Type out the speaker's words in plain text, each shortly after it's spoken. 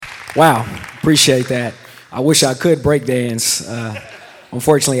Wow, appreciate that. I wish I could break dance.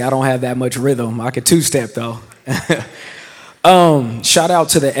 Unfortunately, I don't have that much rhythm. I could two-step though. Shout out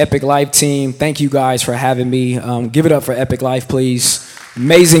to the Epic Life team. Thank you guys for having me. Give it up for Epic Life, please.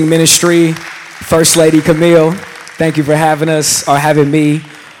 Amazing ministry. First Lady Camille, thank you for having us or having me.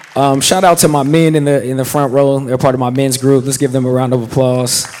 Shout out to my men in the front row. They're part of my men's group. Let's give them a round of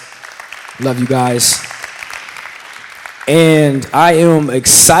applause. Love you guys. And I am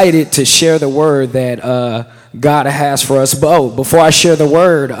excited to share the word that God has for us. But before I share the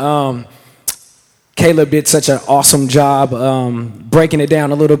word, Caleb did such an awesome job breaking it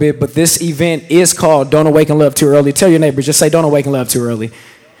down a little bit. But this event is called Don't Awaken Love Too Early. Tell your neighbor, just say Don't Awaken Love Too Early.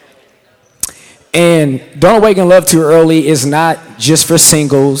 And Don't Awaken Love Too Early is not just for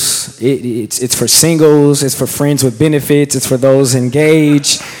singles. It's for singles. It's for friends with benefits. It's for those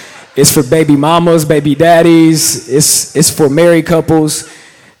engaged. It's for baby mamas, baby daddies. It's for married couples.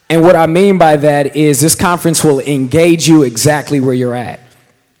 And what I mean by that is this conference will engage you exactly where you're at.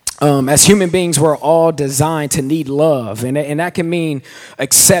 As human beings, we're all designed to need love. And that can mean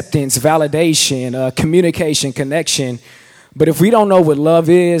acceptance, validation, communication, connection. But if we don't know what love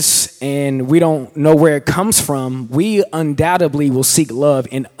is and we don't know where it comes from, we undoubtedly will seek love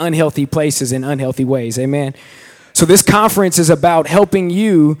in unhealthy places, in unhealthy ways. Amen. So this conference is about helping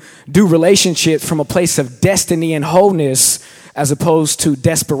you do relationships from a place of destiny and wholeness as opposed to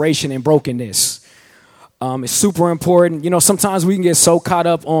desperation and brokenness. It's super important. You know, sometimes we can get so caught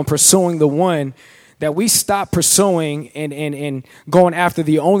up on pursuing the one that we stop pursuing and going after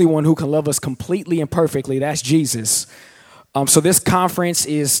the only one who can love us completely and perfectly. That's Jesus. So this conference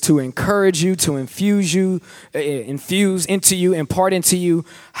is to encourage you, to infuse into you, impart into you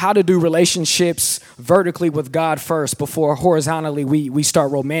how to do relationships vertically with God first before horizontally we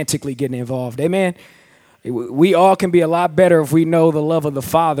start romantically getting involved. Amen. We all can be a lot better if we know the love of the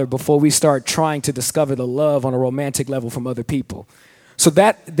Father before we start trying to discover the love on a romantic level from other people. So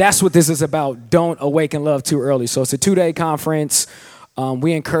that's what this is about. Don't awaken love too early. So it's a 2-day conference.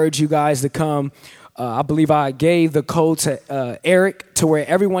 We encourage you guys to come. I believe I gave the code to Eric to where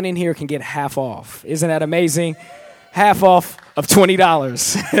everyone in here can get half off. Isn't that amazing? Half off of $20.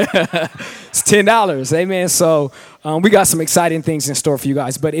 It's $10. Amen. So we got some exciting things in store for you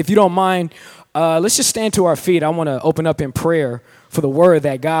guys. But if you don't mind, let's just stand to our feet. I want to open up in prayer for the word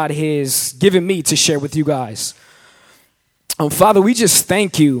that God has given me to share with you guys. Father, we just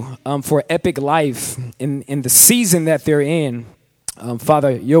thank you for Epic Life in the season that they're in. Father,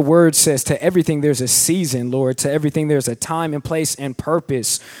 your word says to everything there's a season, Lord. To everything there's a time and place and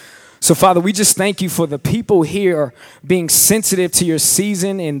purpose. So, Father, we just thank you for the people here being sensitive to your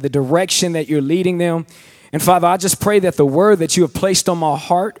season and the direction that you're leading them. And, Father, I just pray that the word that you have placed on my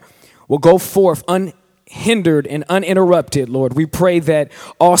heart will go forth unhindered and uninterrupted, Lord. We pray that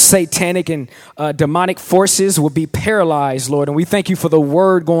all satanic and demonic forces will be paralyzed, Lord. And we thank you for the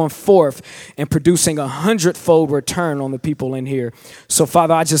word going forth and producing 100-fold return on the people in here. So,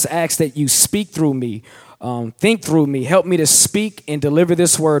 Father, I just ask that you speak through me, think through me, help me to speak and deliver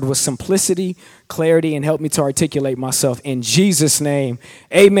this word with simplicity, clarity, and help me to articulate myself. In Jesus' name,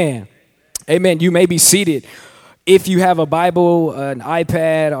 amen. Amen. You may be seated. If you have a Bible, an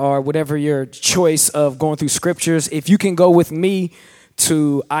iPad, or whatever your choice of going through scriptures, if you can go with me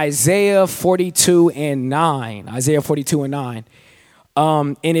to Isaiah 42 and 9. Isaiah 42 and 9.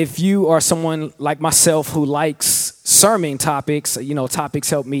 And if you are someone like myself who likes sermon topics, topics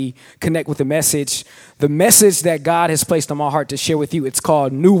help me connect with the message. The message that God has placed on my heart to share with you, it's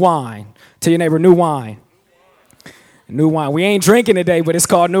called New Wine. Tell your neighbor, new wine. New wine. We ain't drinking today, but it's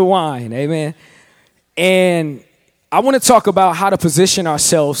called new wine. Amen. And I want to talk about how to position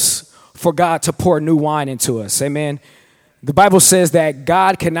ourselves for God to pour new wine into us. Amen. The Bible says that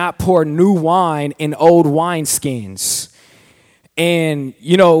God cannot pour new wine in old wineskins. And,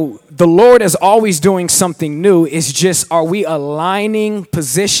 the Lord is always doing something new. It's just, are we aligning,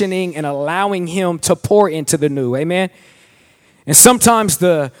 positioning, and allowing him to pour into the new? Amen. And sometimes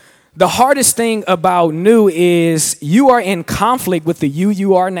the hardest thing about new is you are in conflict with the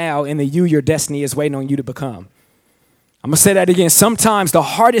you are now and the your destiny is waiting on you to become. I'm going to say that again. Sometimes the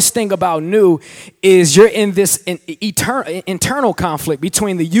hardest thing about new is you're in this internal conflict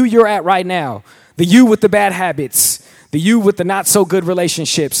between the you're at right now, the you with the bad habits, the you with the not so good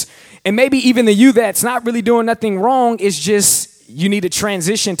relationships, and maybe even the you that's not really doing nothing wrong. It's just you need to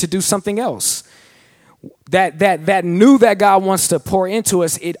transition to do something else. That new that God wants to pour into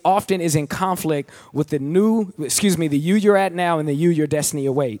us, it often is in conflict with the you you're at now and the you your destiny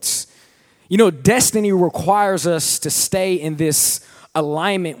awaits. Destiny requires us to stay in this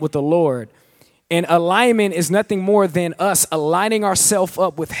alignment with the Lord. And alignment is nothing more than us aligning ourselves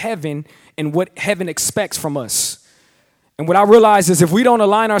up with heaven and what heaven expects from us. And what I realize is if we don't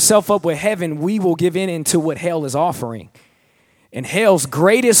align ourselves up with heaven, we will give in into what hell is offering. And hell's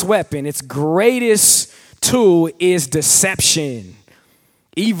greatest weapon, its greatest tool is deception.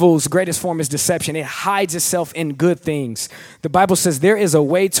 Evil's greatest form is deception. It hides itself in good things. The Bible says there is a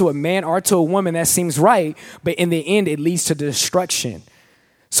way to a man or to a woman that seems right, but in the end, it leads to destruction.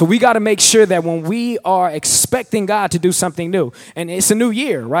 So we got to make sure that when we are expecting God to do something new, and it's a new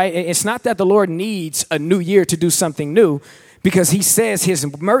year, right? It's not that the Lord needs a new year to do something new, because he says his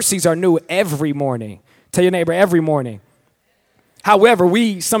mercies are new every morning. Tell your neighbor, every morning. However,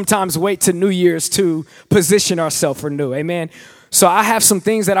 we sometimes wait to New Year's to position ourselves for new. Amen. So I have some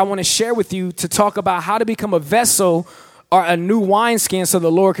things that I want to share with you to talk about how to become a vessel or a new wineskin so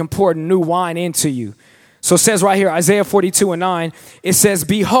the Lord can pour new wine into you. So it says right here, Isaiah 42:9, it says,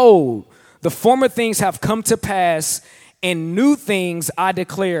 behold, the former things have come to pass, and new things I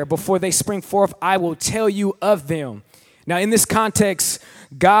declare. Before they spring forth, I will tell you of them. Now, in this context,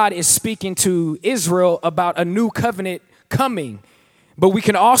 God is speaking to Israel about a new covenant coming. But we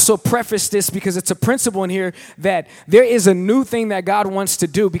can also preface this because it's a principle in here that there is a new thing that God wants to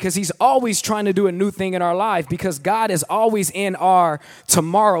do, because he's always trying to do a new thing in our life, because God is always in our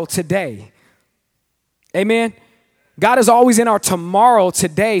tomorrow today. Amen. God is always in our tomorrow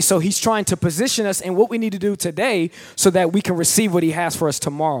today. So he's trying to position us in what we need to do today so that we can receive what he has for us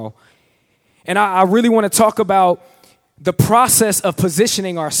tomorrow. And I really want to talk about the process of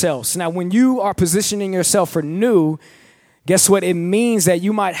positioning ourselves. Now, when you are positioning yourself for new, guess what? It means that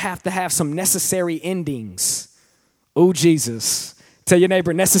you might have to have some necessary endings. Oh, Jesus. Tell your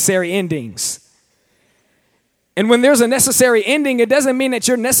neighbor, necessary endings. And when there's a necessary ending, it doesn't mean that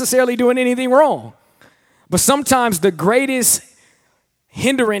you're necessarily doing anything wrong. But sometimes the greatest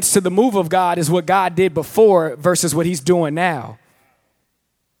hindrance to the move of God is what God did before versus what he's doing now.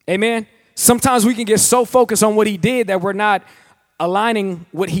 Amen. Sometimes we can get so focused on what he did that we're not aligning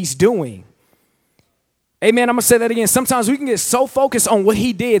what he's doing. Amen. I'm going to say that again. Sometimes we can get so focused on what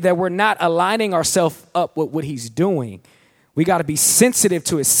he did that we're not aligning ourselves up with what he's doing. We got to be sensitive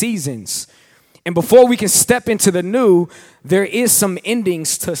to his seasons. And before we can step into the new, there is some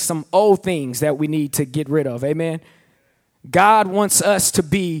endings to some old things that we need to get rid of. Amen. God wants us to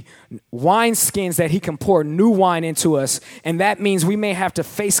be wineskins that he can pour new wine into us. And that means we may have to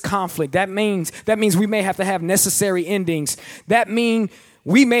face conflict. That means we may have to have necessary endings. That means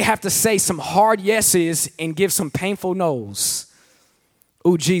we may have to say some hard yeses and give some painful no's.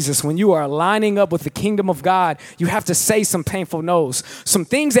 Oh, Jesus, when you are lining up with the kingdom of God, you have to say some painful no's. Some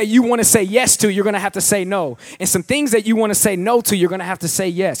things that you want to say yes to, you're going to have to say no. And some things that you want to say no to, you're going to have to say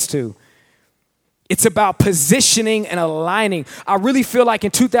yes to. It's about positioning and aligning. I really feel like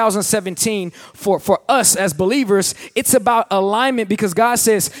in 2017, for us as believers, it's about alignment, because God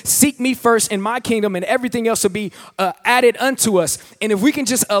says, seek me first in my kingdom and everything else will be added unto us. And if we can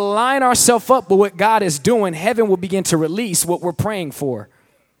just align ourselves up with what God is doing, heaven will begin to release what we're praying for.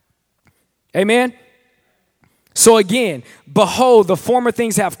 Amen. So again, behold, the former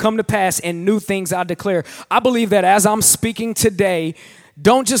things have come to pass and new things I declare. I believe that as I'm speaking today,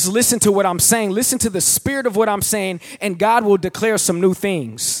 don't just listen to what I'm saying. Listen to the spirit of what I'm saying, and God will declare some new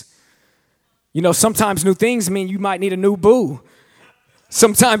things. You know, sometimes new things mean you might need a new boo.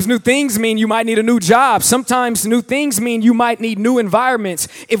 Sometimes new things mean you might need a new job. Sometimes new things mean you might need new environments.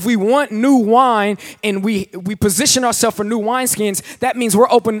 If we want new wine and we position ourselves for new wineskins, that means we're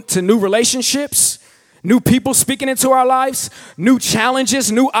open to new relationships, new people speaking into our lives, new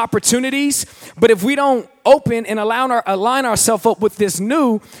challenges, new opportunities. But if we don't open and align ourselves up with this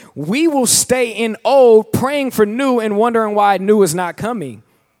new, we will stay in old, praying for new and wondering why new is not coming.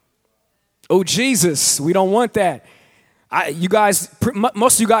 Oh, Jesus, we don't want that.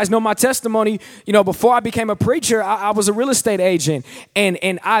 Most of you guys know my testimony. You know, before I became a preacher, I was a real estate agent.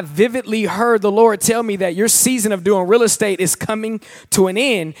 And I vividly heard the Lord tell me that your season of doing real estate is coming to an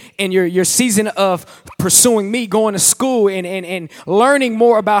end. And your season of pursuing me, going to school and learning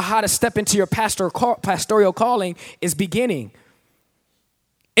more about how to step into your pastoral calling is beginning.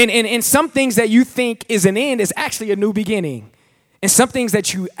 And some things that you think is an end is actually a new beginning. And some things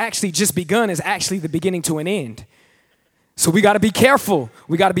that you actually just begun is actually the beginning to an end. So we got to be careful.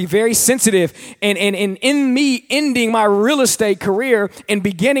 We got to be very sensitive. And in me ending my real estate career and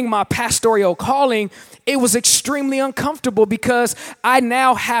beginning my pastoral calling, it was extremely uncomfortable because I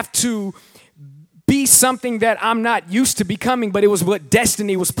now have to be something that I'm not used to becoming, but it was what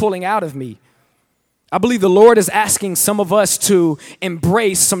destiny was pulling out of me. I believe the Lord is asking some of us to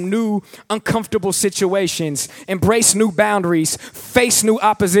embrace some new uncomfortable situations, embrace new boundaries, face new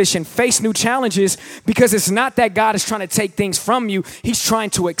opposition, face new challenges, because it's not that God is trying to take things from you. He's trying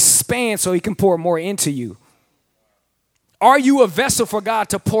to expand so he can pour more into you. Are you a vessel for God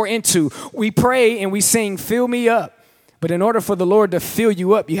to pour into? We pray and we sing, fill me up. But in order for the Lord to fill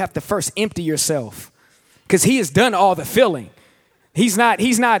you up, you have to first empty yourself, because he has done all the filling. He's not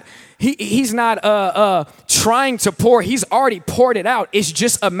trying to pour. He's already poured it out. It's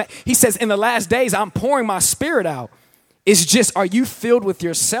just, he says, in the last days, I'm pouring my spirit out. It's just, are you filled with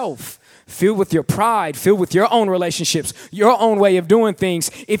yourself, filled with your pride, filled with your own relationships, your own way of doing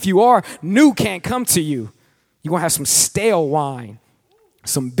things? If you are, new can't come to you. You're going to have some stale wine,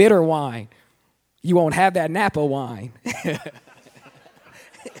 some bitter wine. You won't have that Napa wine.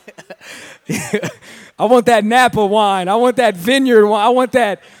 I want that Napa wine. I want that vineyard wine. I want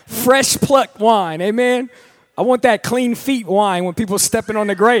that fresh plucked wine. Amen. I want that clean feet wine when people stepping on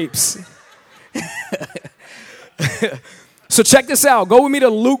the grapes. So check this out. Go with me to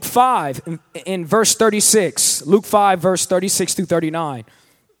Luke 5 in verse 36. Luke 5, verse 36 through 39.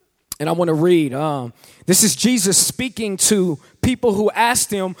 And I want to read. This is Jesus speaking to people who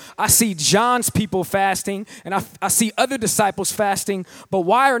asked him, I see John's people fasting, and I see other disciples fasting, but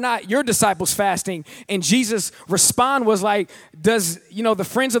why are not your disciples fasting? And Jesus' response was like, does, the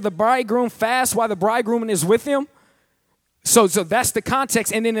friends of the bridegroom fast while the bridegroom is with him? So that's the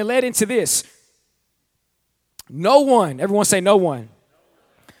context. And then it led into this. No one, everyone say no one,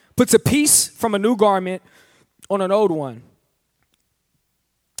 puts a piece from a new garment on an old one.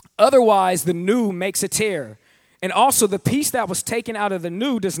 Otherwise, the new makes a tear. And also, the piece that was taken out of the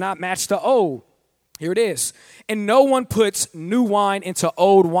new does not match the old. Here it is. And no one puts new wine into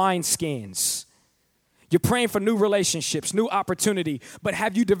old wineskins. You're praying for new relationships, new opportunity. But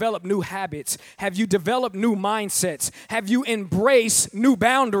have you developed new habits? Have you developed new mindsets? Have you embraced new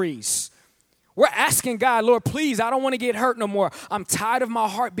boundaries? We're asking God, Lord, please, I don't want to get hurt no more. I'm tired of my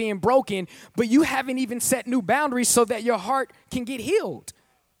heart being broken. But you haven't even set new boundaries so that your heart can get healed.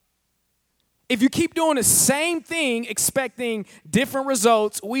 If you keep doing the same thing, expecting different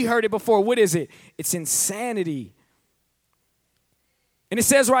results, we heard it before. What is it? It's insanity. And it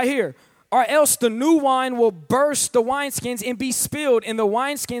says right here, or else the new wine will burst the wineskins and be spilled, and the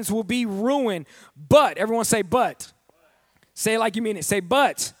wineskins will be ruined. But, everyone say but. Say it like you mean it. Say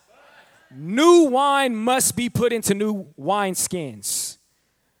but. New wine must be put into new wineskins.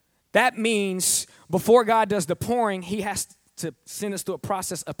 That means before God does the pouring, he has to send us through a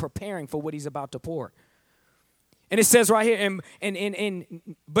process of preparing for what he's about to pour. And it says right here,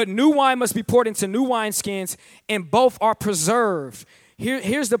 but new wine must be poured into new wineskins, and both are preserved.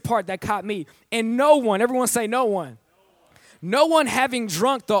 Here's the part that caught me. And no one, everyone say no one. No one having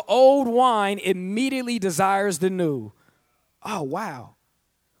drunk the old wine immediately desires the new. Oh, wow.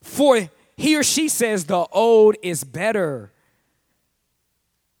 For he or she says the old is better.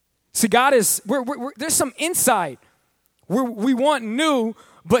 See, God is, there's some insight. We want new,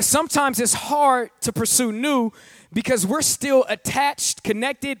 but sometimes it's hard to pursue new because we're still attached,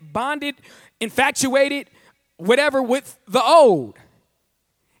 connected, bonded, infatuated, whatever, with the old.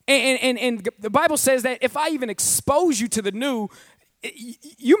 And the Bible says that if I even expose you to the new,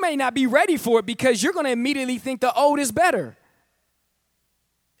 you may not be ready for it because you're going to immediately think the old is better.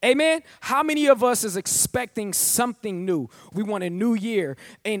 Amen. How many of us is expecting something new? We want a new year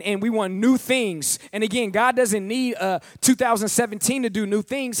and we want new things. And again, God doesn't need 2017 to do new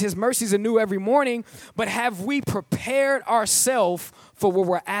things. His mercies are new every morning. But have we prepared ourselves for what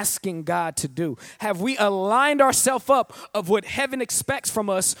we're asking God to do? Have we aligned ourselves up of what heaven expects from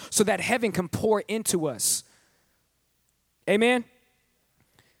us so that heaven can pour into us? Amen.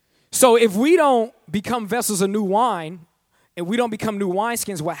 So if we don't become vessels of new wine, and we don't become new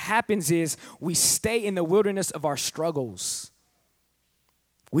wineskins, what happens is we stay in the wilderness of our struggles.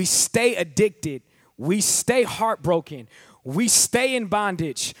 We stay addicted. We stay heartbroken. We stay in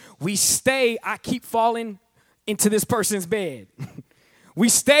bondage. I keep falling into this person's bed. We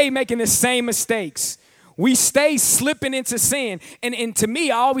stay making the same mistakes. We stay slipping into sin. And to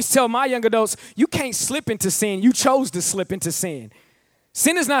me, I always tell my young adults, you can't slip into sin. You chose to slip into sin.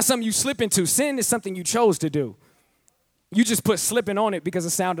 Sin is not something you slip into. Sin is something you chose to do. You just put slipping on it because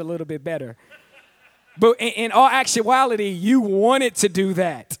it sounded a little bit better. But in all actuality, you wanted to do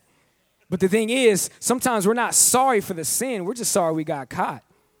that. But the thing is, sometimes we're not sorry for the sin. We're just sorry we got caught.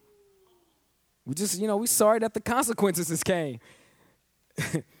 We're sorry that the consequences came.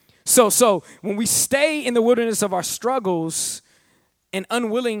 So when we stay in the wilderness of our struggles and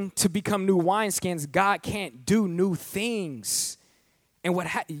unwilling to become new wineskins, God can't do new things. And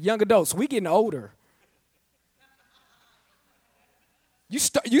young adults, we getting older.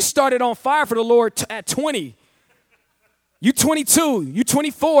 You started on fire for the Lord at 20. You 22, you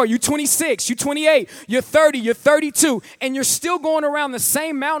 24, you 26, you 28, you're 30, you're 32, and you're still going around the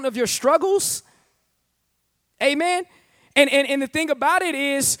same mountain of your struggles? Amen? And the thing about it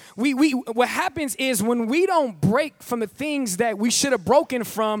is, what happens is when we don't break from the things that we should have broken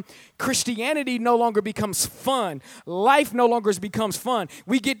from, Christianity no longer becomes fun. Life no longer becomes fun.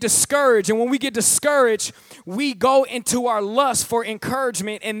 We get discouraged, and when we get discouraged, we go into our lust for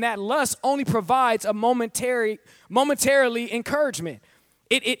encouragement, and that lust only provides a momentarily encouragement.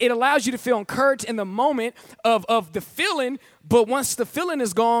 It allows you to feel encouraged in the moment of the feeling, but once the feeling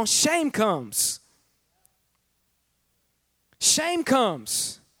is gone, shame comes. Shame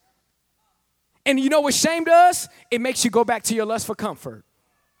comes. And you know what shame does? It makes you go back to your lust for comfort.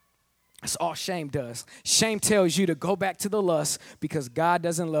 That's all shame does. Shame tells you to go back to the lust because God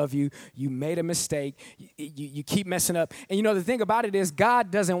doesn't love you. You made a mistake. You keep messing up. And you know, the thing about it is God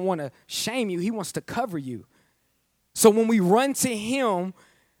doesn't want to shame you. He wants to cover you. So when we run to him,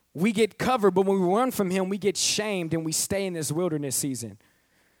 we get covered. But when we run from him, we get shamed and we stay in this wilderness season.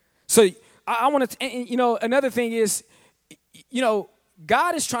 So I want to, and you know, another thing is, you know,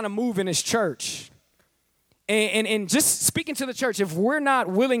 God is trying to move in his church. And just speaking to the church, if we're not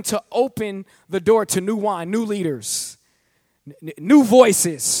willing to open the door to new wine, new leaders, new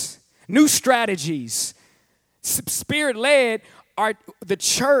voices, new strategies, Spirit-led, the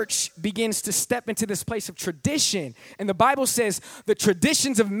church begins to step into this place of tradition. And the Bible says the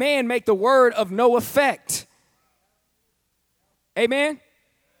traditions of man make the word of no effect. Amen?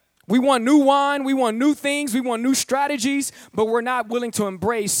 We want new wine, we want new things, we want new strategies, but we're not willing to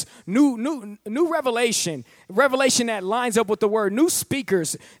embrace new revelation that lines up with the word, new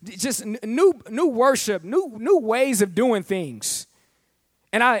speakers, just new worship, new ways of doing things.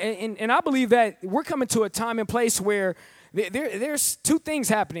 And I believe that we're coming to a time and place where there's two things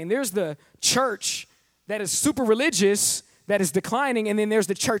happening. There's the church that is super religious, that is declining, and then there's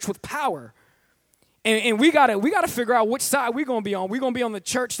the church with power. And we gotta figure out which side we're gonna be on. We're gonna be on the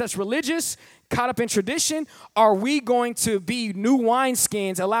church that's religious, caught up in tradition. Are we going to be new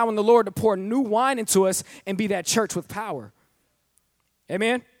wineskins, allowing the Lord to pour new wine into us and be that church with power?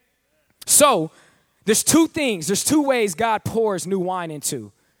 Amen? So there's two things. There's two ways God pours new wine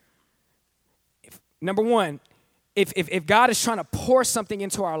into. Number one, if God is trying to pour something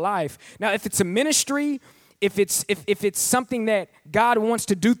into our life. Now, if it's a ministry, if it's something that God wants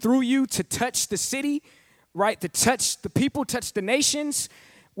to do through you to touch the city, right, to touch the people, touch the nations,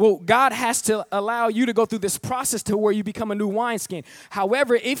 well, God has to allow you to go through this process to where you become a new wineskin.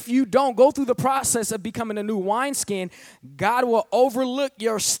 However, if you don't go through the process of becoming a new wineskin, God will overlook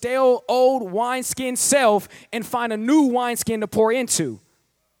your stale old wineskin self and find a new wineskin to pour into.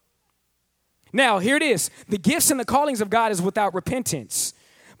 Now, here it is. The gifts and the callings of God is without repentance.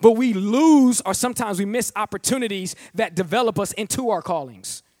 But we lose, or sometimes we miss opportunities that develop us into our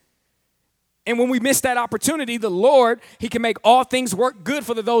callings. And when we miss that opportunity, the Lord, he can make all things work good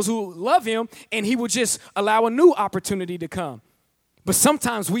for those who love him, and he will just allow a new opportunity to come. But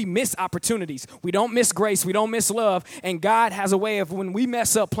sometimes we miss opportunities. We don't miss grace. We don't miss love. And God has a way of when we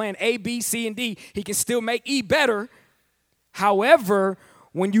mess up plan A, B, C, and D, he can still make E better. However,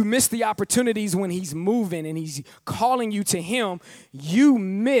 when you miss the opportunities when he's moving and he's calling you to him, you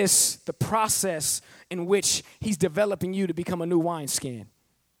miss the process in which he's developing you to become a new wineskin.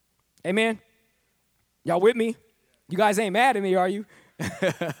 Amen? Y'all with me? You guys ain't mad at me, are you?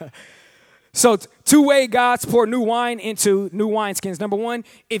 So two-way God's pour new wine into new wineskins. Number one,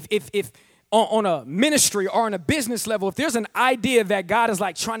 if on a ministry or on a business level, if there's an idea that God is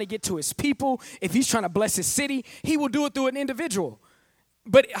like trying to get to his people, if he's trying to bless his city, he will do it through an individual.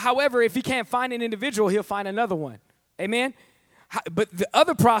 But however, if he can't find an individual, he'll find another one. Amen? But the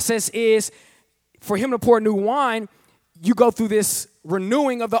other process is for him to pour new wine, you go through this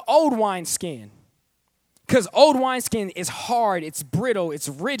renewing of the old wineskin. Because old wineskin is hard, it's brittle, it's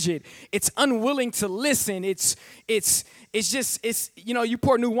rigid, it's unwilling to listen. It's you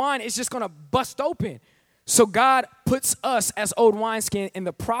pour new wine, it's just gonna bust open. So God puts us as old wineskin in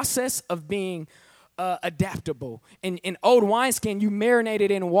the process of being adaptable. In old wineskin, you marinate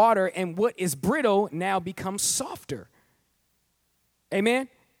it in water, and what is brittle now becomes softer. Amen?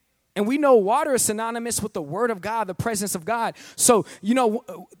 And we know water is synonymous with the word of God, the presence of God. So,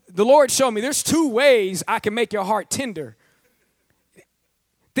 the Lord showed me there's two ways I can make your heart tender.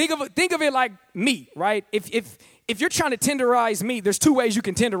 Think of it like meat, right? If you're trying to tenderize meat, there's two ways you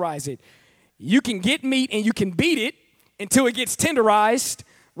can tenderize it. You can get meat and you can beat it until it gets tenderized,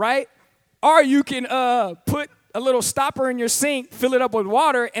 right? Or you can put a little stopper in your sink, fill it up with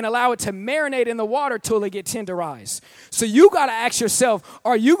water, and allow it to marinate in the water till it get tenderized. So you got to ask yourself,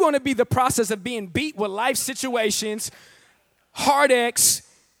 are you going to be the process of being beat with life situations, heartaches,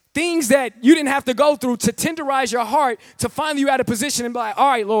 things that you didn't have to go through to tenderize your heart to finally you at a position and be like, all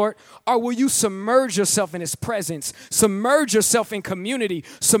right, Lord, or will you submerge yourself in his presence, submerge yourself in community,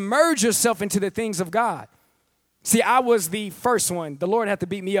 submerge yourself into the things of God? See, I was the first one. The Lord had to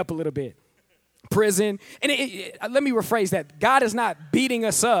beat me up a little bit. Prison. And let me rephrase that. God is not beating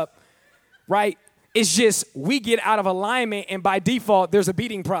us up, right? It's just we get out of alignment, and by default, there's a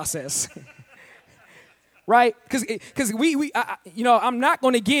beating process. Right? Because I'm not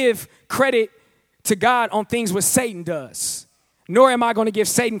going to give credit to God on things what Satan does, nor am I going to give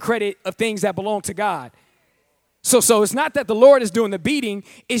Satan credit of things that belong to God. So it's not that the Lord is doing the beating.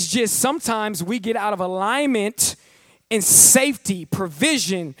 It's just sometimes we get out of alignment, and safety,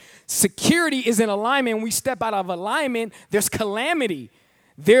 provision, security is in alignment. When we step out of alignment, there's calamity.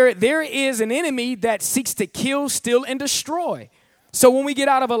 There is an enemy that seeks to kill, steal, and destroy. So when we get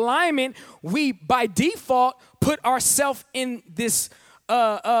out of alignment, we, by default, put ourselves in this,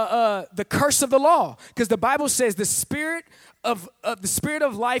 the curse of the law. Because the Bible says the spirit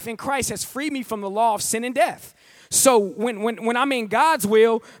of life in Christ has freed me from the law of sin and death. So when I'm in God's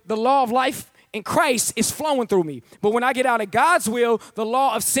will, the law of life in Christ is flowing through me. But when I get out of God's will, the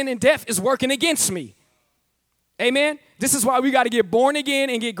law of sin and death is working against me. Amen? This is why we got to get born again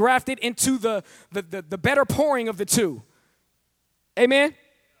and get grafted into the better pouring of the two. Amen?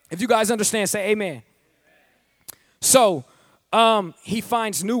 If you guys understand, say amen. So he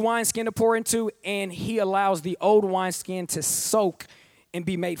finds new wineskin to pour into, and he allows the old wineskin to soak and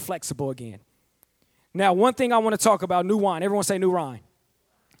be made flexible again. Now, one thing I want to talk about, new wine. Everyone say new wine.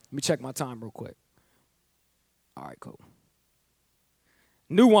 Let me check my time real quick. All right, cool.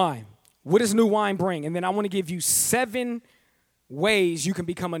 New wine. What does new wine bring? And then I want to give you 7 ways you can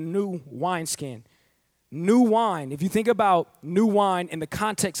become a new wineskin. New wine, if you think about new wine in the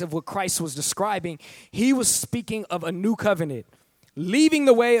context of what Christ was describing, he was speaking of a new covenant, leaving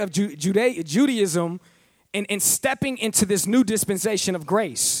the way of Judaism and stepping into this new dispensation of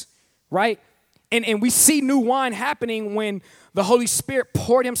grace, right? And we see new wine happening when the Holy Spirit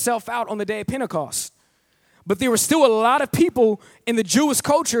poured himself out on the day of Pentecost. But there were still a lot of people in the Jewish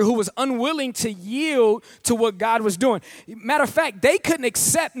culture who was unwilling to yield to what God was doing. Matter of fact, they couldn't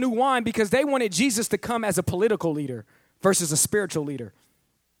accept new wine because they wanted Jesus to come as a political leader versus a spiritual leader.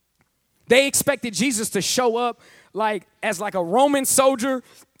 They expected Jesus to show up as a Roman soldier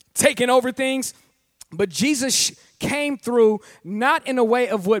taking over things. But Jesus came through not in a way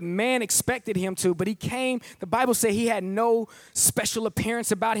of what man expected him to, but he came, the Bible said he had no special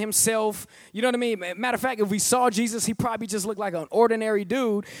appearance about himself. You know what I mean? Matter of fact, if we saw Jesus, he probably just looked like an ordinary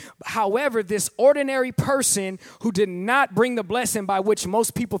dude. However, this ordinary person who did not bring the blessing by which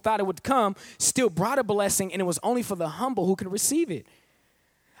most people thought it would come still brought a blessing, and it was only for the humble who could receive it.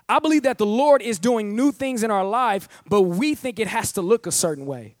 I believe that the Lord is doing new things in our life, but we think it has to look a certain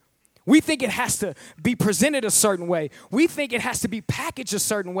way. We think it has to be presented a certain way. We think it has to be packaged a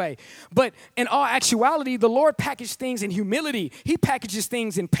certain way. But in all actuality, the Lord packaged things in humility. He packages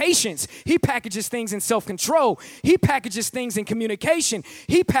things in patience. He packages things in self-control. He packages things in communication.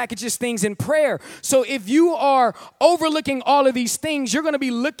 He packages things in prayer. So if you are overlooking all of these things, you're going to be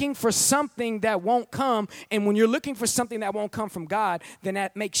looking for something that won't come. And when you're looking for something that won't come from God, then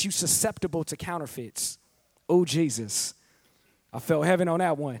that makes you susceptible to counterfeits. Oh, Jesus. I felt heaven on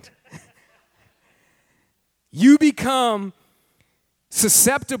that one. You become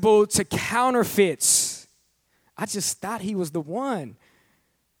susceptible to counterfeits. I just thought he was the one.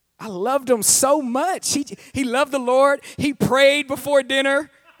 I loved him so much. He loved the Lord. He prayed before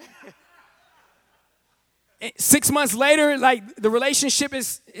dinner. 6 months later, the relationship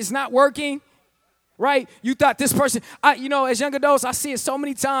is not working, right? You thought this person, as young adults, I see it so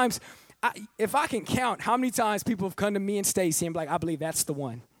many times. If I can count how many times people have come to me and Stacy and be like, I believe that's the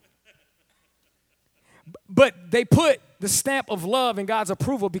one. But they put the stamp of love and God's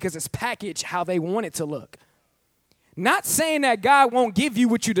approval because it's packaged how they want it to look. Not saying that God won't give you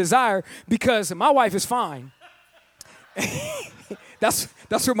what you desire, because my wife is fine. That's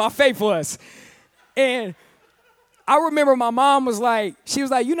where my faith was. And I remember my mom was like, you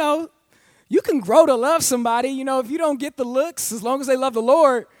can grow to love somebody, if you don't get the looks, as long as they love the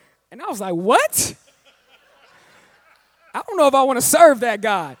Lord. And I was like, what? I don't know if I want to serve that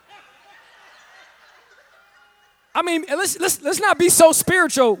God. I mean, let's not be so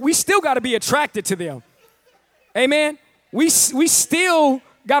spiritual. We still got to be attracted to them. Amen. We still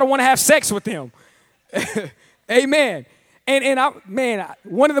got to want to have sex with them. Amen. And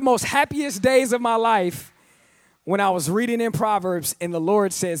one of the most happiest days of my life when I was reading in Proverbs and the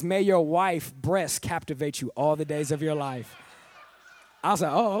Lord says, may your wife breast captivate you all the days of your life. I was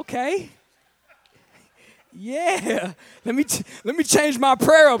like, oh, okay. Yeah, let me change my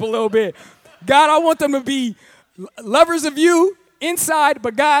prayer up a little bit. God, I want them to be lovers of you inside,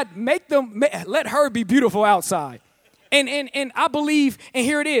 but God, let her be beautiful outside. And I believe, and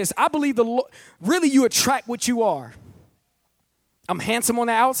here it is, I believe really you attract what you are. I'm handsome on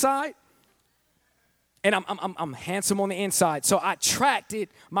the outside, and I'm handsome on the inside. So I attracted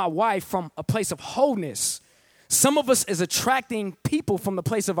my wife from a place of wholeness. Some of us is attracting people from the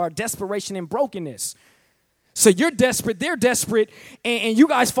place of our desperation and brokenness. So you're desperate, they're desperate, and you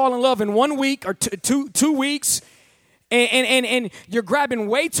guys fall in love in 1 week or two weeks, and you're grabbing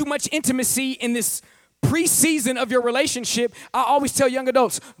way too much intimacy in this pre-season of your relationship. I always tell young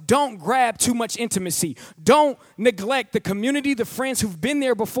adults, don't grab too much intimacy. Don't neglect the community, the friends who've been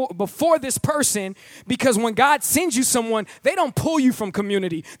there before this person, because when God sends you someone, they don't pull you from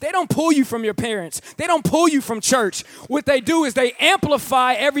community. They don't pull you from your parents. They don't pull you from church. What they do is they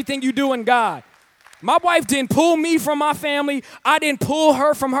amplify everything you do in God. My wife didn't pull me from my family. I didn't pull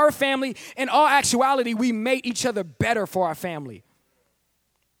her from her family. In all actuality, we made each other better for our family.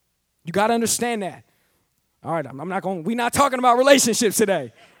 You got to understand that. All right, we're not talking about relationships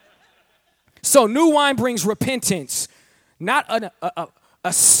today. So new wine brings repentance, not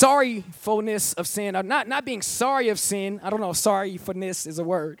a sorrowfulness of sin, or not being sorry of sin. I don't know if sorrowfulness is a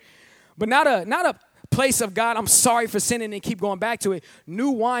word, but not a place of God, I'm sorry for sinning and keep going back to it.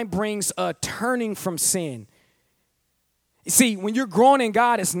 New wine brings a turning from sin. You see, when you're growing in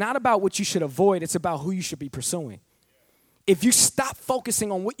God, it's not about what you should avoid. It's about who you should be pursuing. If you stop focusing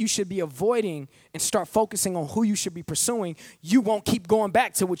on what you should be avoiding and start focusing on who you should be pursuing, you won't keep going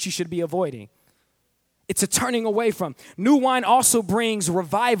back to what you should be avoiding. It's a turning away from. New wine also brings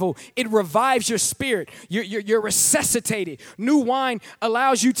revival. It revives your spirit. You're resuscitated. New wine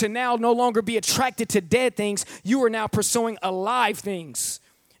allows you to now no longer be attracted to dead things. You are now pursuing alive things.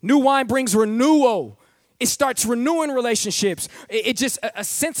 New wine brings renewal. It starts renewing relationships. It just, a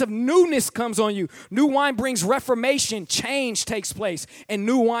sense of newness comes on you. New wine brings reformation. Change takes place. And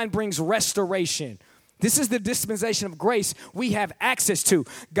new wine brings restoration. This is the dispensation of grace we have access to.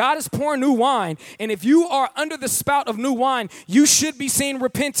 God is pouring new wine, and if you are under the spout of new wine, you should be seeing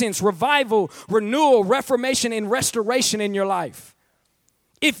repentance, revival, renewal, reformation, and restoration in your life.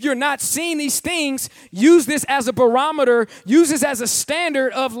 If you're not seeing these things, use this as a barometer, use this as a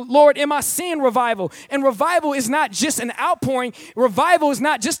standard of, Lord, am I seeing revival? And revival is not just an outpouring. Revival is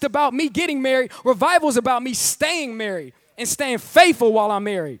not just about me getting married. Revival is about me staying married and staying faithful while I'm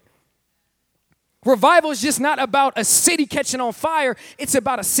married. Revival is just not about a city catching on fire. It's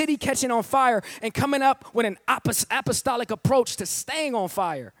about a city catching on fire and coming up with an apostolic approach to staying on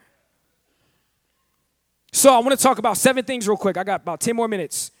fire. So I want to talk about 7 things real quick. I got about 10 more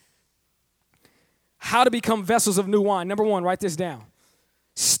minutes. How to become vessels of new wine. Number 1, write this down.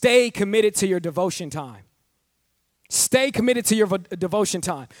 Stay committed to your devotion time. Stay committed to your devotion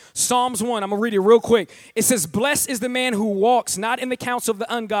time. Psalms 1, I'm going to read it real quick. It says, blessed is the man who walks not in the counsel of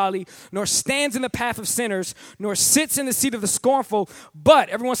the ungodly, nor stands in the path of sinners, nor sits in the seat of the scornful, but,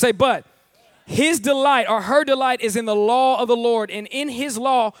 everyone say but, his delight or her delight is in the law of the Lord, and in his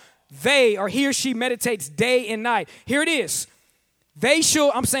law he or she meditates day and night. Here it is.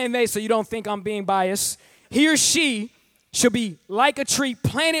 I'm saying they so you don't think I'm being biased. He or she shall be like a tree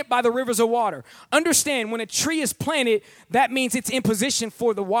planted by the rivers of water. Understand, when a tree is planted, that means it's in position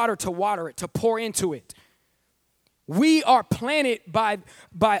for the water to water it, to pour into it. We are planted by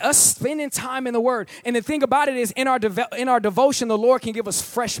us spending time in the Word. And the thing about it is, in our devotion, the Lord can give us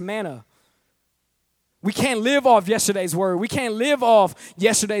fresh manna. We can't live off yesterday's word. We can't live off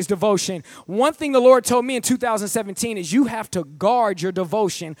yesterday's devotion. One thing the Lord told me in 2017 is you have to guard your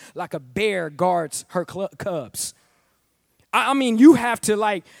devotion like a bear guards her cubs. I mean, you have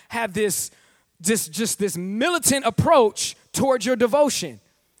to have this militant approach towards your devotion.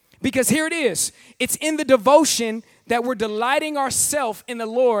 Because here it is. It's in the devotion that we're delighting ourselves in the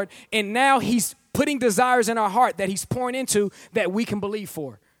Lord, and now he's putting desires in our heart that he's pouring into that we can believe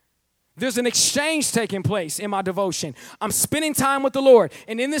for. There's an exchange taking place in my devotion. I'm spending time with the Lord.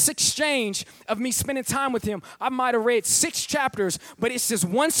 And in this exchange of me spending time with him, I might have read 6 chapters, but it's just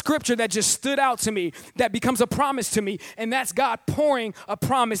one scripture that just stood out to me that becomes a promise to me. And that's God pouring a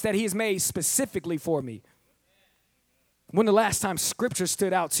promise that he has made specifically for me. When the last time scripture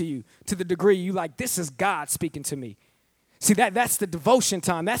stood out to you to the degree you this is God speaking to me? See, that's the devotion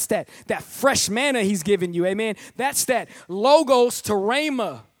time. That's that fresh manna he's giving you, amen? That's that logos to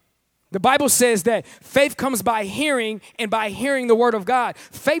rhema. The Bible says that faith comes by hearing, and by hearing the word of God.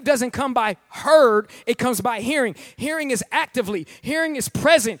 Faith doesn't come by heard, it comes by hearing. Hearing is actively, hearing is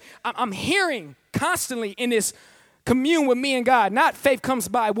present. I'm hearing constantly in this commune with me and God. Not faith comes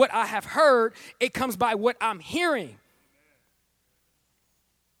by what I have heard, it comes by what I'm hearing.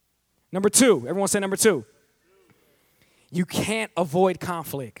 Number two, everyone say number two. You can't avoid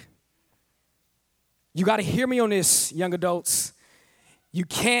conflict. You got to hear me on this, young adults. You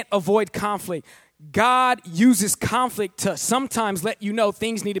can't avoid conflict. God uses conflict to sometimes let you know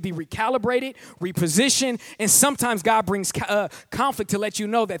things need to be recalibrated, repositioned, and sometimes God brings conflict to let you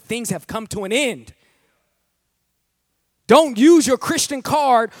know that things have come to an end. Don't use your Christian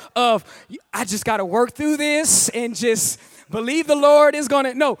card of, I just got to work through this and just believe the Lord is going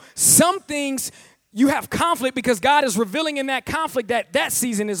to. No, some things you have conflict because God is revealing in that conflict that that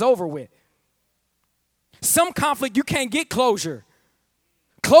season is over with. Some conflict you can't get closure.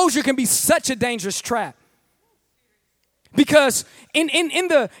 Closure can be such a dangerous trap. Because in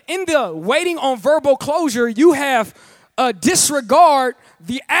the waiting on verbal closure, you have disregard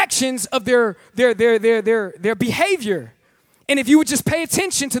the actions of their behavior. And if you would just pay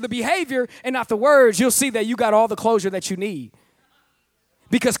attention to the behavior and not the words, you'll see that you got all the closure that you need.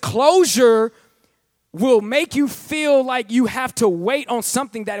 Because closure will make you feel like you have to wait on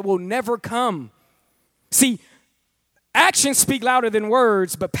something that will never come. See, actions speak louder than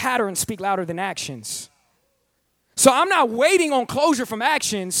words, but patterns speak louder than actions. So I'm not waiting on closure from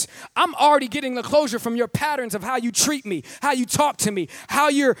actions. I'm already getting the closure from your patterns of how you treat me, how you talk to me, how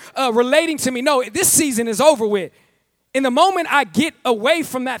you're relating to me. No, this season is over with. In the moment I get away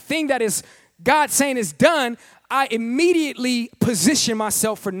from that thing that is God saying is done, I immediately position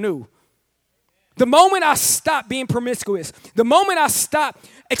myself for new. The moment I stop being promiscuous, the moment I stop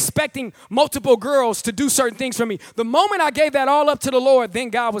expecting multiple girls to do certain things for me, the moment I gave that all up to the Lord, then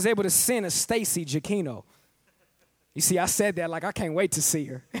God was able to send a Stacy Giacchino. You see, I said that like I can't wait to see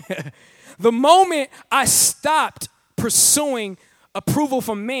her. The moment I stopped pursuing approval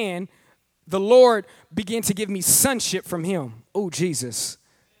from man, the Lord began to give me sonship from him. Oh, Jesus.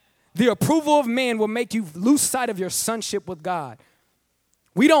 The approval of man will make you lose sight of your sonship with God.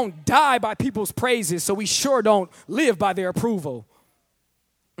 We don't die by people's praises, so we sure don't live by their approval.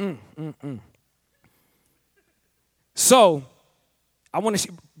 So, I want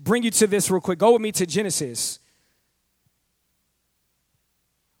to bring you to this real quick. Go with me to Genesis.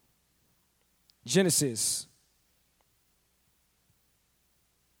 Genesis.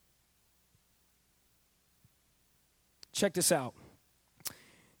 Check this out.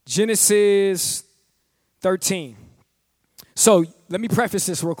 Genesis 13. So let me preface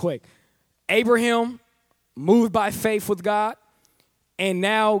this real quick. Abraham moved by faith with God, and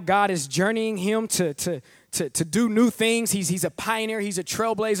now God is journeying him to do new things. He's a pioneer. He's a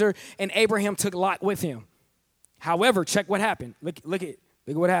trailblazer, and Abraham took Lot with him. However, check what happened. Look at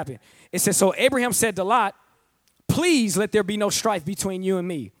what happened. It says, so Abraham said to Lot, please let there be no strife between you and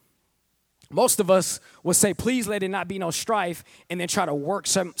me. Most of us would say, please let it not be no strife, and then try to work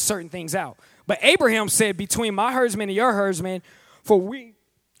some certain things out. But Abraham said, between my herdsmen and your herdsmen, for we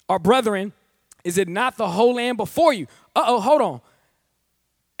are brethren, is it not the whole land before you? Hold on.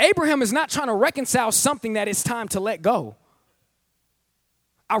 Abraham is not trying to reconcile something that it's time to let go.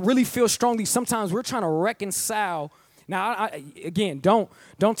 I really feel strongly sometimes we're trying to reconcile. Now, again, don't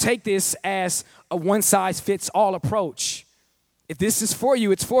take this as a one-size-fits-all approach. If this is for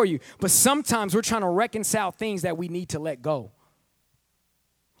you, it's for you. But sometimes we're trying to reconcile things that we need to let go.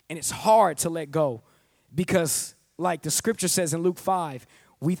 And it's hard to let go because, like the scripture says in Luke 5,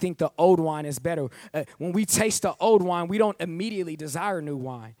 we think the old wine is better. When we taste the old wine, we don't immediately desire new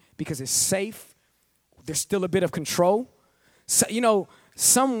wine because it's safe. There's still a bit of control. So,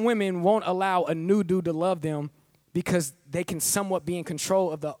 some women won't allow a new dude to love them because they can somewhat be in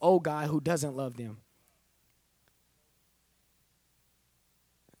control of the old guy who doesn't love them.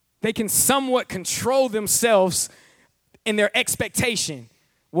 They can somewhat control themselves in their expectation.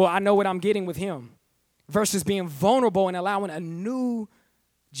 Well, I know what I'm getting with him. Versus being vulnerable and allowing a new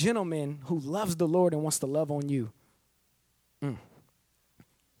gentleman who loves the Lord and wants to love on you. And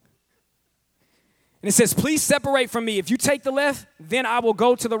it says, please separate from me. If you take the left, then I will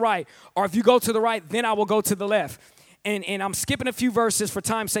go to the right. Or if you go to the right, then I will go to the left. And I'm skipping a few verses for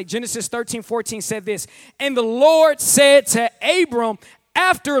time's sake. Genesis 13:14 said this. And the Lord said to Abram,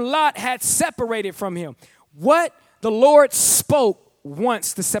 after Lot had separated from him. What the Lord spoke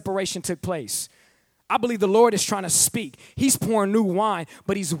once the separation took place. I believe the Lord is trying to speak. He's pouring new wine,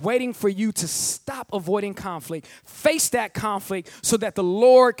 but he's waiting for you to stop avoiding conflict. Face that conflict so that the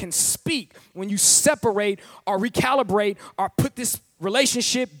Lord can speak. When you separate or recalibrate or put this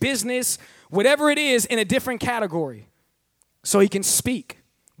relationship, business, whatever it is, in a different category so he can speak.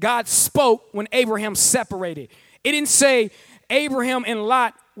 God spoke when Abraham separated. It didn't say Abraham and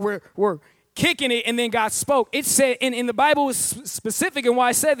Lot were kicking it and then God spoke. It said, and in the Bible is specific in why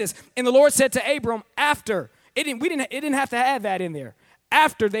I said this. And the Lord said to Abram after. It didn't have to add that in there.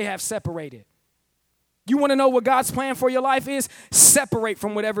 After they have separated. You want to know what God's plan for your life is? Separate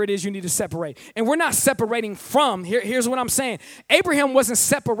from whatever it is you need to separate. And we're not separating from. Here's what I'm saying. Abraham wasn't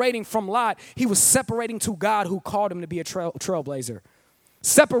separating from Lot. He was separating to God who called him to be a trailblazer.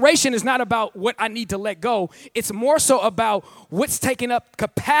 Separation is not about what I need to let go. It's more so about what's taking up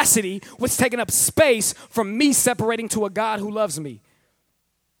capacity, what's taking up space from me separating to a God who loves me.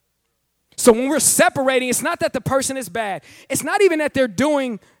 So when we're separating, it's not that the person is bad. It's not even that they're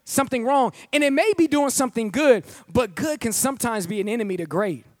doing something wrong. And it may be doing something good, but good can sometimes be an enemy to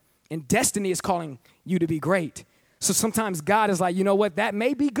great. And destiny is calling you to be great. So sometimes God is like, you know what, that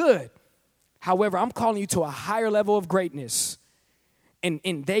may be good. However, I'm calling you to a higher level of greatness.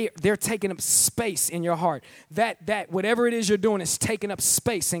 And they're taking up space in your heart. That whatever it is you're doing is taking up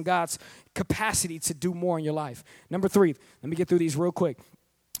space in God's capacity to do more in your life. Number 3, let me get through these real quick.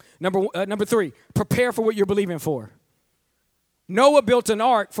 Number 3, prepare for what you're believing for. Noah built an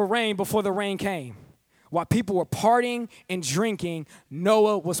ark for rain before the rain came. While people were partying and drinking,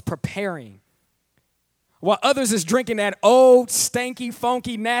 Noah was preparing. While others is drinking that old, stanky,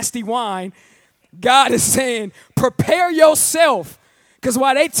 funky, nasty wine, God is saying, prepare yourself. Because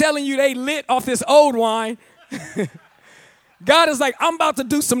while they telling you they lit off this old wine, God is like, I'm about to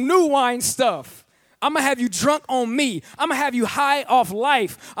do some new wine stuff. I'm going to have you drunk on me. I'm going to have you high off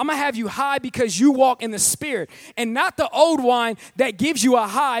life. I'm going to have you high because you walk in the Spirit. And not the old wine that gives you a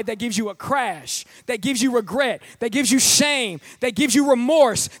high, that gives you a crash, that gives you regret, that gives you shame, that gives you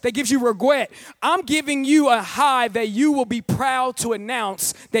remorse, that gives you regret. I'm giving you a high that you will be proud to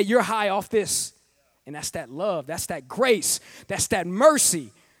announce that you're high off this. And that's that love. That's that grace. That's that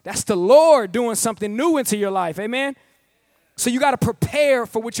mercy. That's the Lord doing something new into your life. Amen? So you got to prepare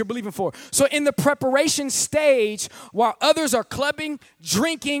for what you're believing for. So in the preparation stage, while others are clubbing,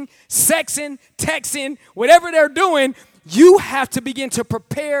 drinking, sexing, texting, whatever they're doing, you have to begin to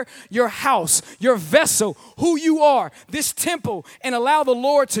prepare your house, your vessel, who you are, this temple, and allow the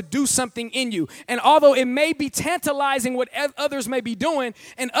Lord to do something in you. And although it may be tantalizing what others may be doing,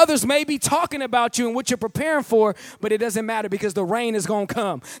 and others may be talking about you and what you're preparing for, but it doesn't matter because the rain is going to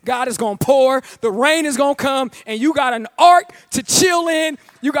come. God is going to pour, the rain is going to come, and you got an ark to chill in.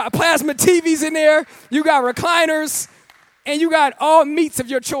 You got plasma TVs in there. You got recliners, and you got all meats of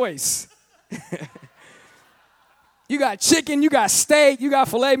your choice. You got chicken, you got steak, you got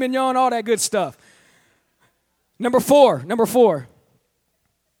filet mignon, all that good stuff. Number four. Let me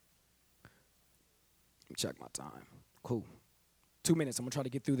check my time. Cool. 2 minutes. I'm going to try to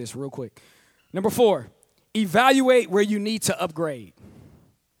get through this real quick. Number 4, evaluate where you need to upgrade.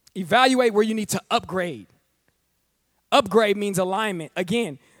 Evaluate where you need to upgrade. Upgrade means alignment.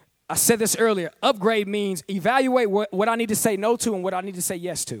 Again, I said this earlier. Upgrade means evaluate what I need to say no to and what I need to say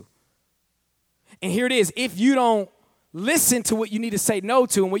yes to. And here it is. If you don't listen to what you need to say no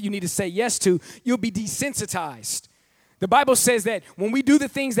to and what you need to say yes to, you'll be desensitized. The Bible says that when we do the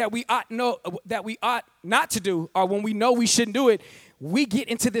things that we ought not to do, or when we know we shouldn't do it, we get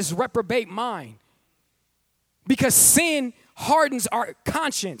into this reprobate mind. Because sin hardens our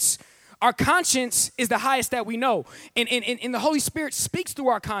conscience. Our conscience is the highest that we know. And the Holy Spirit speaks through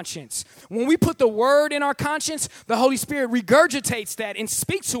our conscience. When we put the word in our conscience, the Holy Spirit regurgitates that and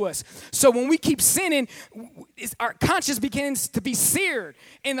speaks to us. So when we keep sinning, our conscience begins to be seared.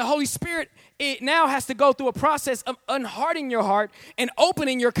 And the Holy Spirit, it now has to go through a process of unhardening your heart and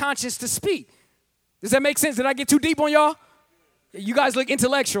opening your conscience to speak. Does that make sense? Did I get too deep on y'all? You guys look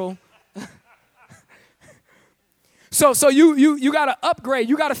intellectual. So you got to upgrade.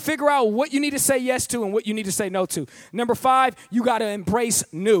 You got to figure out what you need to say yes to and what you need to say no to. Number 5, you got to embrace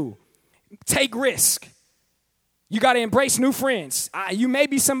new. Take risk. You got to embrace new friends. You may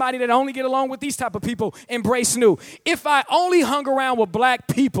be somebody that only get along with these type of people. Embrace new. If I only hung around with black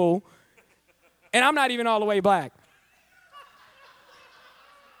people, and I'm not even all the way black,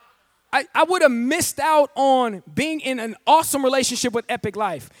 I would have missed out on being in an awesome relationship with Epic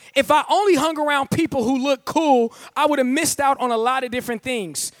Life. If I only hung around people who look cool, I would have missed out on a lot of different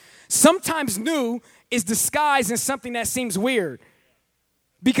things. Sometimes new is disguised in something that seems weird.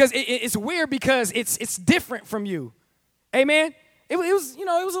 Because it's weird because it's different from you. Amen? It was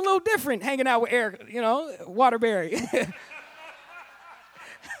a little different hanging out with Eric, Waterbury.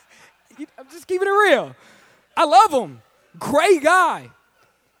 I'm just keeping it real. I love him. Great guy.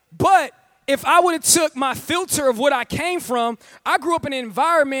 But if I would have took my filter of what I came from, I grew up in an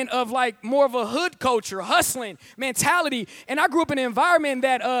environment of like more of a hood culture, hustling mentality, and I grew up in an environment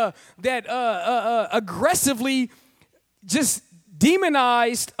that aggressively just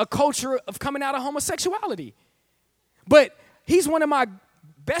demonized a culture of coming out of homosexuality. But he's one of my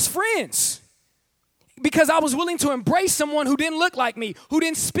best friends because I was willing to embrace someone who didn't look like me, who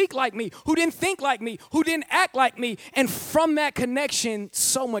didn't speak like me, who didn't think like me, who didn't act like me. And from that connection,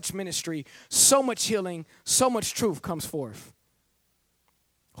 so much ministry, so much healing, so much truth comes forth.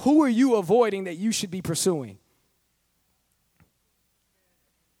 Who are you avoiding that you should be pursuing?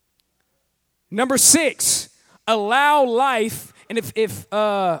 Number 6, allow life. And if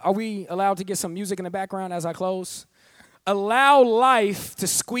are we allowed to get some music in the background as I close? Allow life to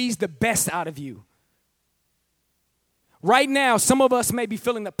squeeze the best out of you. Right now, some of us may be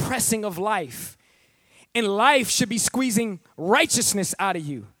feeling the pressing of life, and life should be squeezing righteousness out of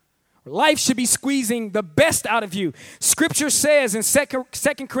you. Life should be squeezing the best out of you. Scripture says in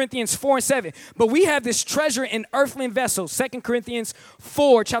 2 Corinthians 4:7, but we have this treasure in earthly vessels. 2 Corinthians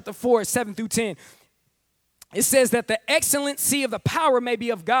 4, chapter 4, 7 through 10. It says that the excellency of the power may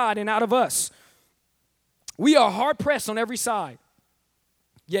be of God and not of us. We are hard pressed on every side,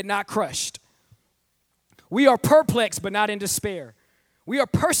 yet not crushed. We are perplexed, but not in despair. We are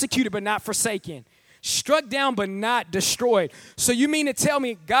persecuted, but not forsaken. Struck down, but not destroyed. So you mean to tell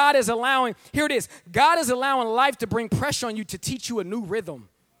me God is allowing, here it is, God is allowing life to bring pressure on you to teach you a new rhythm.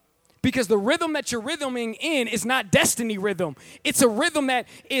 Because the rhythm that you're rhythming in is not destiny rhythm. It's a rhythm that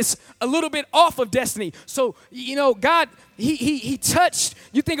is a little bit off of destiny. So, you know, God, he touched,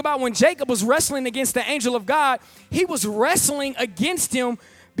 you think about when Jacob was wrestling against the angel of God, he was wrestling against him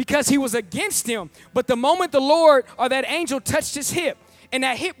because he was against him. But the moment the Lord or that angel touched his hip, and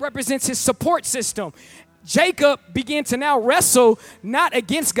that hip represents his support system, Jacob began to now wrestle not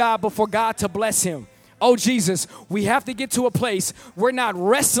against God, but for God to bless him. Oh, Jesus, we have to get to a place we're not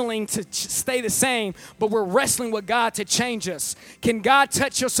wrestling to stay the same, but we're wrestling with God to change us. Can God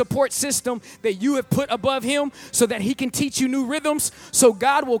touch your support system that you have put above him so that he can teach you new rhythms? So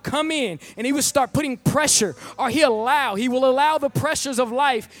God will come in and he will start putting pressure, or he will allow the pressures of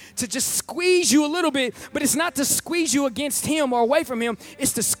life to just squeeze you a little bit, but it's not to squeeze you against him or away from him.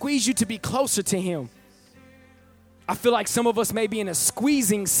 It's to squeeze you to be closer to him. I feel like some of us may be in a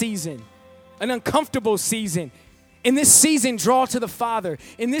squeezing season, an uncomfortable season. In this season, draw to the Father.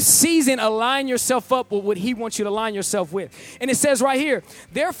 In this season, align yourself up with what he wants you to align yourself with. And it says right here,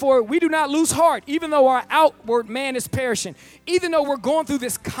 therefore, we do not lose heart, even though our outward man is perishing. Even though we're going through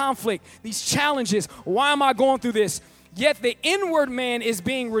this conflict, these challenges, why am I going through this? Yet the inward man is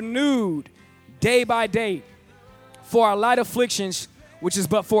being renewed day by day. For our light afflictions, which is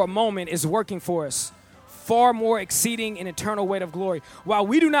but for a moment, is working for us far more exceeding an eternal weight of glory. While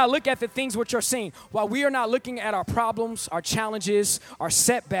we do not look at the things which are seen, while we are not looking at our problems, our challenges, our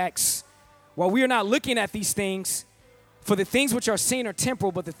setbacks, while we are not looking at these things, for the things which are seen are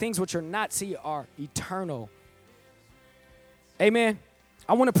temporal, but the things which are not seen are eternal. Amen.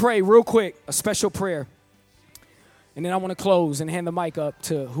 I want to pray real quick, a special prayer. And then I want to close and hand the mic up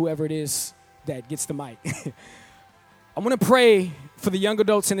to whoever it is that gets the mic. I want to pray for the young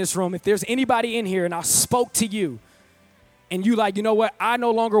adults in this room. If there's anybody in here and I spoke to you and you like, you know what, I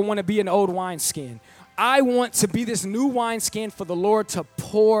no longer want to be an old wineskin. I want to be this new wineskin for the Lord to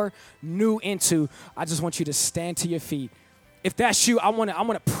pour new into. I just want you to stand to your feet. If that's you, I want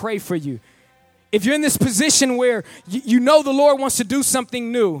to pray for you. If you're in this position where you know the Lord wants to do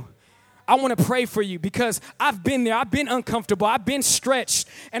something new, I want to pray for you because I've been there. I've been uncomfortable. I've been stretched.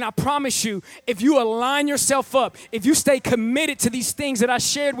 And I promise you, if you align yourself up, if you stay committed to these things that I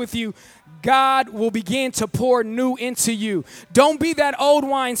shared with you, God will begin to pour new into you. Don't be that old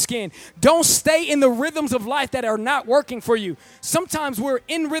wineskin. Don't stay in the rhythms of life that are not working for you. Sometimes we're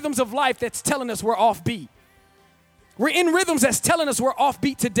in rhythms of life that's telling us we're offbeat. We're in rhythms that's telling us we're off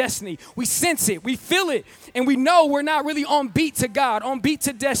beat to destiny. We sense it, we feel it, and we know we're not really on beat to God, on beat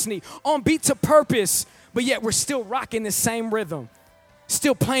to destiny, on beat to purpose, but yet we're still rocking the same rhythm,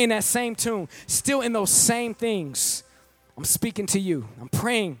 still playing that same tune, still in those same things. I'm speaking to you. I'm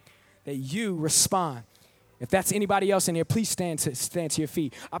praying that you respond. If that's anybody else in here, please stand to your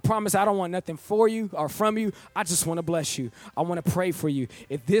feet. I promise I don't want nothing for you or from you. I just want to bless you. I want to pray for you.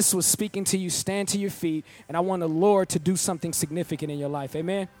 If this was speaking to you, stand to your feet, and I want the Lord to do something significant in your life.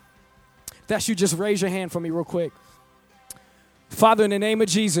 Amen? If that's you, just raise your hand for me real quick. Father, in the name of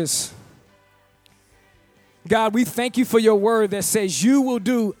Jesus, God, we thank you for your word that says you will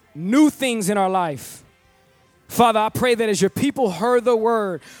do new things in our life. Father, I pray that as your people heard the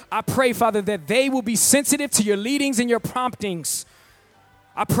word, I pray, Father, that they will be sensitive to your leadings and your promptings.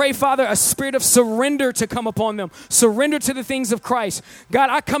 I pray, Father, a spirit of surrender to come upon them. Surrender to the things of Christ. God,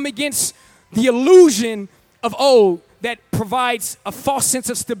 I come against the illusion of old that provides a false sense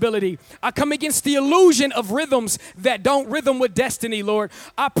of stability. I come against the illusion of rhythms that don't rhythm with destiny, Lord.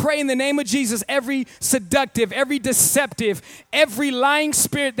 I pray in the name of Jesus, every seductive, every deceptive, every lying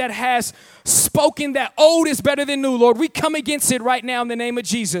spirit that has spoken that old is better than new, Lord, we come against it right now in the name of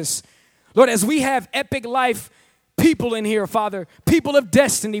Jesus. Lord, as we have epic life people in here, Father, people of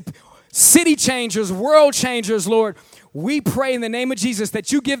destiny, city changers, world changers, Lord, we pray in the name of Jesus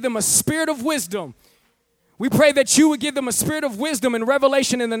that you give them a spirit of wisdom. We pray that you would give them a spirit of wisdom and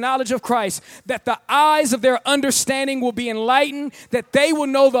revelation in the knowledge of Christ, that the eyes of their understanding will be enlightened, that they will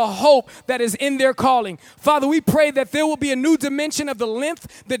know the hope that is in their calling. Father, we pray that there will be a new dimension of the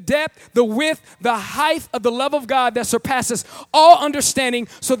length, the depth, the width, the height of the love of God that surpasses all understanding,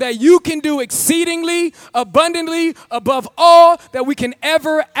 so that you can do exceedingly, abundantly, above all that we can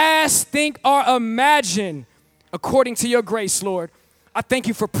ever ask, think, or imagine, according to your grace, Lord. I thank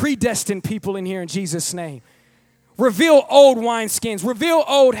you for predestined people in here in Jesus' name. Reveal old wineskins. Reveal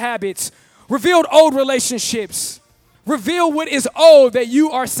old habits. Reveal old relationships. Reveal what is old that you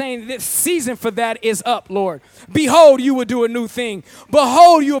are saying this season for that is up, Lord. Behold, you will do a new thing.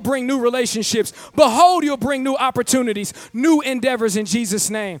 Behold, you will bring new relationships. Behold, you'll bring new opportunities, new endeavors in Jesus'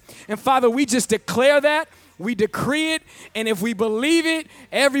 name. And Father, we just declare that. We decree it. And if we believe it,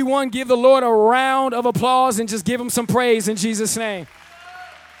 everyone give the Lord a round of applause and just give him some praise in Jesus' name.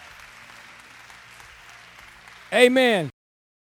 Amen.